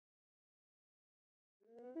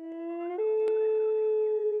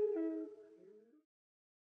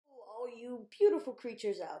beautiful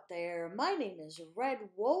creatures out there. My name is Red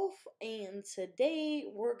Wolf, and today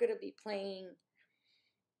we're going to be playing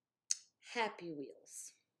Happy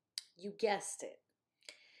Wheels. You guessed it.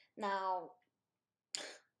 Now,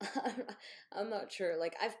 I'm not sure.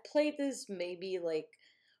 Like, I've played this maybe like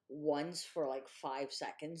once for like 5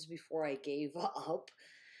 seconds before I gave up.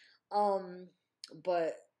 Um,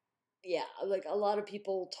 but yeah, like a lot of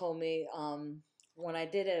people told me when I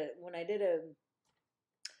did a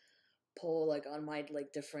poll like on my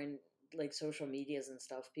like different like social medias and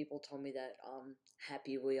stuff, people told me that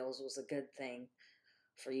Happy Wheels was a good thing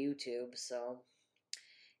for YouTube. So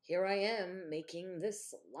here I am making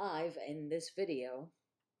this live in this video.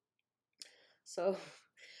 So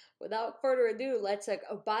without further ado, let's like,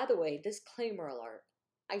 oh, by the way, disclaimer alert.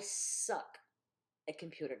 I suck at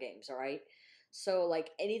computer games, all right? So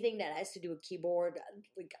like anything that has to do with keyboard,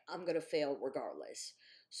 like I'm gonna fail regardless.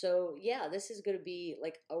 So yeah, this is gonna be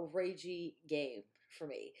like a ragey game for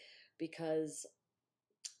me because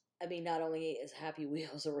I mean not only is Happy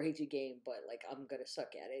Wheels a ragey game, but like I'm gonna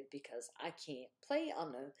suck at it because I can't play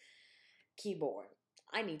on the keyboard.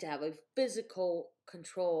 I need to have a physical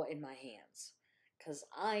control in my hands because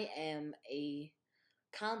I am a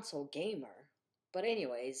console gamer. But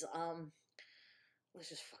anyways, let's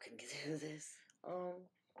just fucking get through this.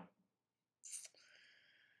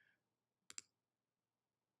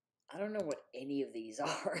 I don't know what any of these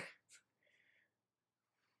are.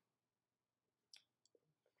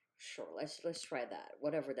 Sure, let's try that.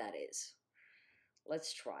 Whatever that is.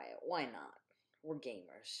 Let's try it. Why not? We're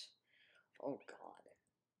gamers. Oh god.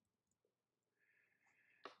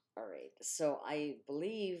 Alright, so I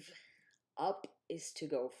believe up is to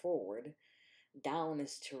go forward, down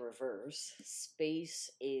is to reverse,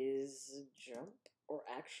 space is jump or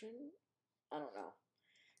action. I don't know.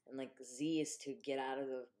 And like Z is to get out of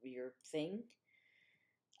your thing.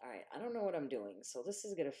 Alright, I don't know what I'm doing, so this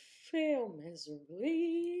is gonna fail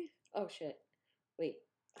miserably. Oh shit. Wait,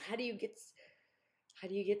 how do you get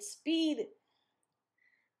speed?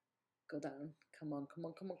 Go down. Come on, come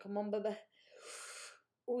on, come on, come on, baby.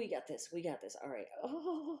 We got this, we got this. Alright.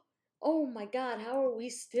 Oh my god, how are we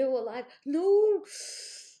still alive? No!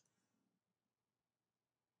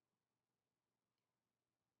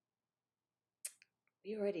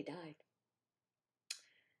 We already died.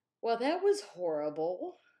 Well, that was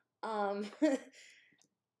horrible. Um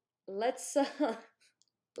let's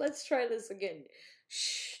let's try this again.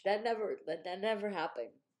 Shh, that never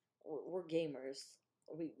happened. We're gamers.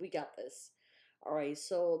 We got this. All right.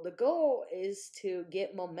 So the goal is to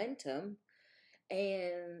get momentum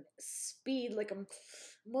and speed like a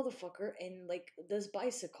motherfucker, and like this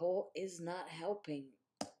bicycle is not helping.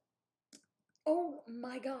 Oh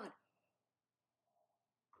my god.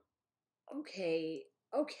 Okay.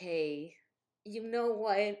 Okay. You know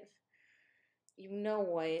what? You know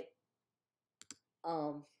what?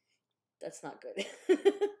 Um, that's not good.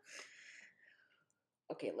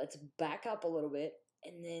 Okay, let's back up a little bit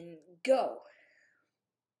and then go.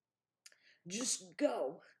 Just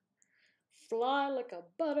go. Fly like a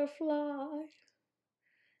butterfly.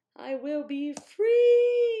 I will be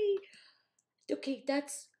free. Okay,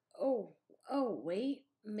 that's. Oh, wait.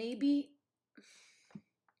 Maybe.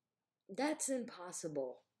 That's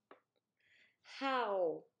impossible.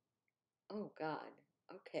 How? Oh, God.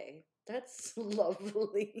 Okay, that's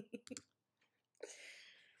lovely.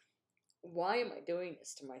 Why am I doing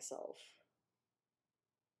this to myself?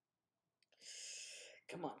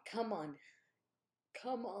 Come on, come on,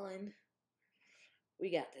 come on.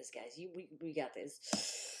 We got this, guys. We got this.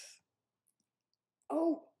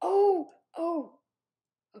 Oh.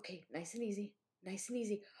 Okay, nice and easy. Nice and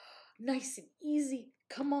easy. Nice and easy.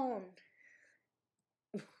 Come on.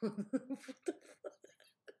 What the fuck?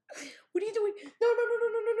 What are you doing?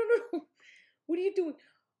 No. What are you doing?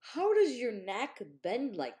 How does your neck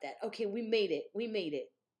bend like that? Okay, we made it. We made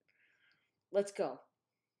it. Let's go.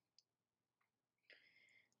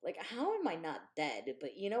 Like, how am I not dead?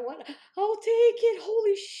 But you know what? I'll take it.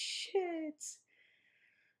 Holy shit.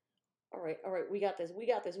 All right. We got this. We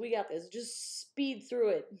got this. We got this. Just speed through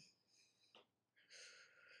it.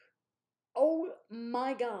 Oh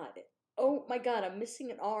my god. Oh my god. I'm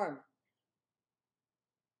missing an arm.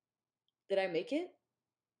 Did I make it?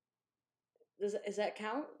 Does that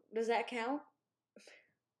count? Does that count?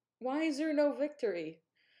 Why is there no victory?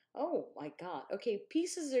 Oh my god. Okay,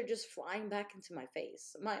 pieces are just flying back into my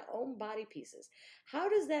face. My own body pieces. How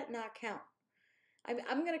does that not count?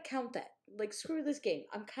 I'm gonna count that. Like, screw this game.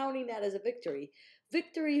 I'm counting that as a victory.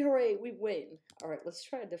 Victory, hooray, we win. Alright, let's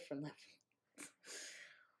try a different level.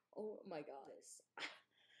 Oh my god.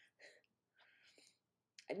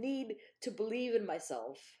 I need to believe in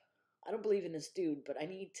myself. I don't believe in this dude, but I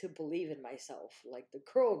need to believe in myself, like the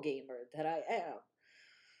girl gamer that I am.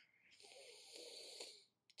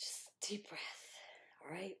 Just deep breath.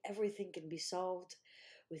 All right? Everything can be solved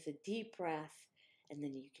with a deep breath, and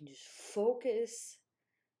then you can just focus.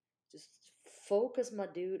 Just focus, my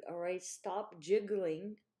dude. All right? Stop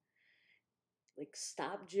jiggling. Like,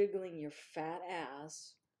 stop jiggling your fat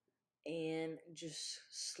ass and just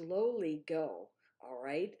slowly go. All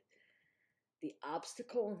right? The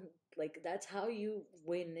obstacle, like, that's how you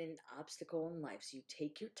win an obstacle in life. So you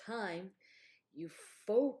take your time, you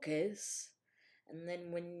focus, and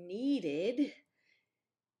then when needed,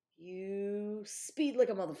 you speed like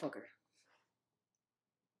a motherfucker.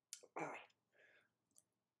 All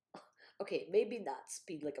right. Okay, maybe not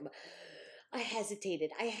speed like a. I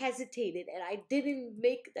hesitated. I hesitated, and I didn't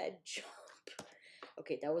make that jump.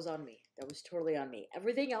 Okay, that was on me. That was totally on me.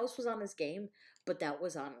 Everything else was on this game, but that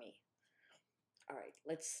was on me. All right,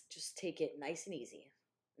 let's just take it nice and easy.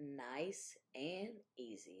 Nice and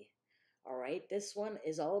easy. All right, this one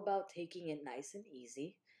is all about taking it nice and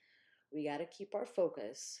easy. We got to keep our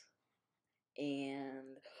focus.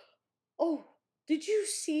 And oh, did you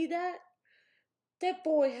see that? That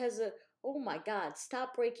boy has a. Oh my god,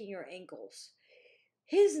 stop breaking your ankles.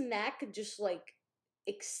 His neck just like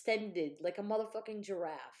extended like a motherfucking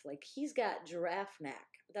giraffe. Like he's got giraffe neck.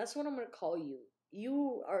 That's what I'm gonna call you.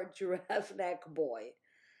 You are giraffe neck boy.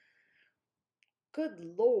 Good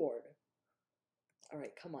lord. All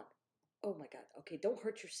right, come on. Oh my god. Okay, don't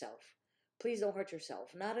hurt yourself. Please don't hurt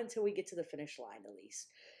yourself. Not until we get to the finish line, at least.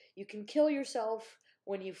 You can kill yourself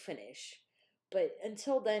when you finish, but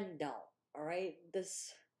until then, don't. All right?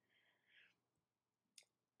 This.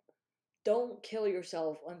 Don't kill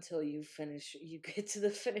yourself until you finish. You get to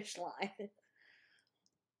the finish line.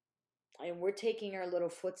 And we're taking our little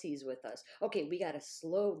footsies with us. Okay, we gotta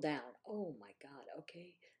slow down. Oh my god.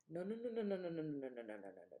 Okay. No, no, no, no, no, no, no, no, no, no, no, no, no,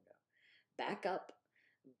 no. Back up.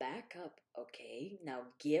 Back up. Okay. Now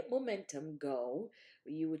get momentum. Go.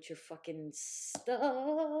 You with your fucking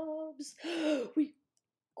stubs. We.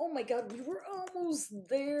 Oh my god, we were almost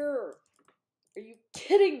there. Are you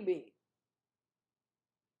kidding me?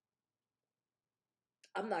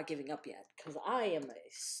 I'm not giving up yet because I am a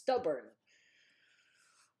stubborn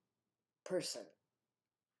person.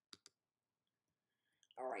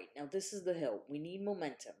 All right, now this is the hill. We need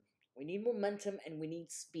momentum. We need momentum and we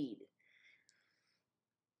need speed.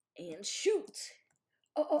 And shoot!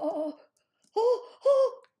 Oh, oh, oh, oh,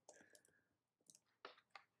 oh!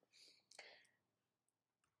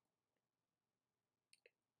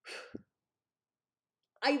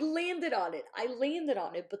 I landed on it. I landed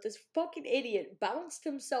on it, but this fucking idiot bounced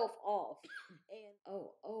himself off. And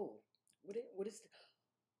oh, what is?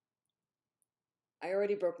 I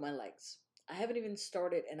already broke my legs. I haven't even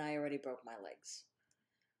started, and I already broke my legs.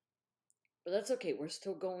 But that's okay. We're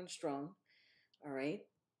still going strong. All right.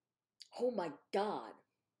 Oh my god!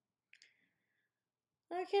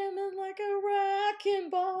 I came in like a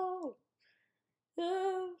wrecking ball.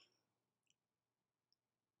 Oh.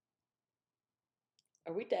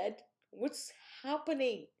 Are we dead? What's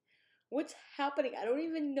happening? What's happening? I don't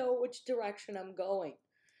even know which direction I'm going.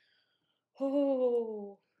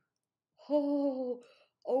 Oh, oh,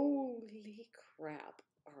 holy crap.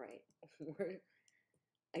 All right.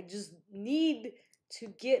 I just need to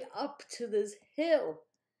get up to this hill.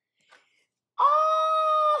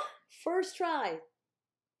 Ah! First try.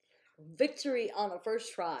 Victory on a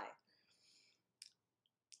first try.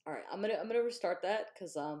 All right, I'm gonna restart that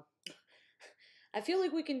because I feel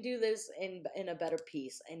like we can do this in a better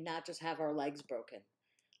piece and not just have our legs broken.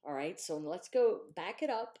 All right, so let's go back it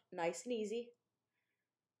up nice and easy.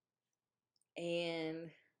 And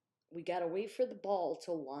we got to wait for the ball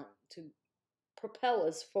to propel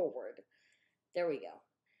us forward. There we go.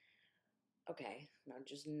 Okay, now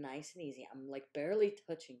just nice and easy. I'm like barely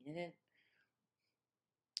touching it.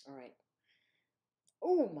 All right.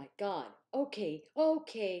 Oh my god. Okay,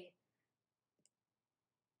 okay.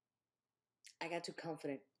 I got too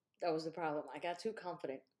confident. That was the problem. I got too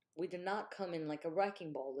confident. We did not come in like a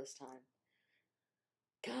wrecking ball this time.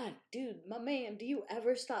 God, dude, my man, do you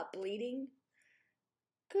ever stop bleeding?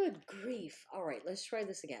 Good grief. All right, let's try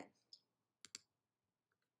this again.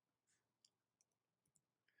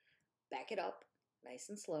 Back it up. Nice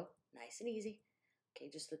and slow. Nice and easy. Okay,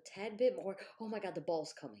 just a tad bit more. Oh my god, the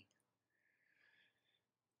ball's coming.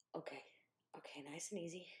 Okay. Okay, nice and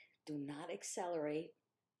easy. Do not accelerate.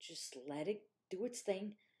 Just let it do its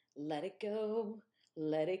thing. Let it go.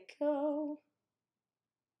 Let it go.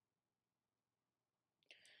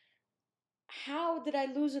 How did I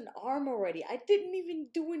lose an arm already? I didn't even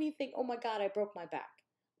do anything. Oh my god, I broke my back.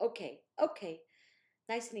 Okay, okay.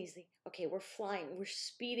 Nice and easy. Okay, we're flying. We're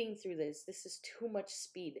speeding through this. This is too much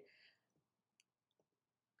speed.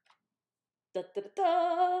 Da, da, da,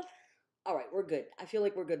 da. All right, we're good. I feel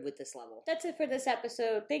like we're good with this level. That's it for this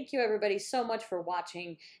episode. Thank you, everybody, so much for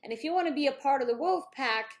watching. And if you want to be a part of the Wolf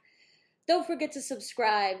Pack, don't forget to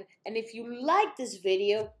subscribe. And if you like this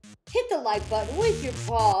video, hit the like button with your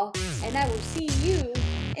paw. And I will see you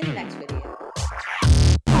in the next video.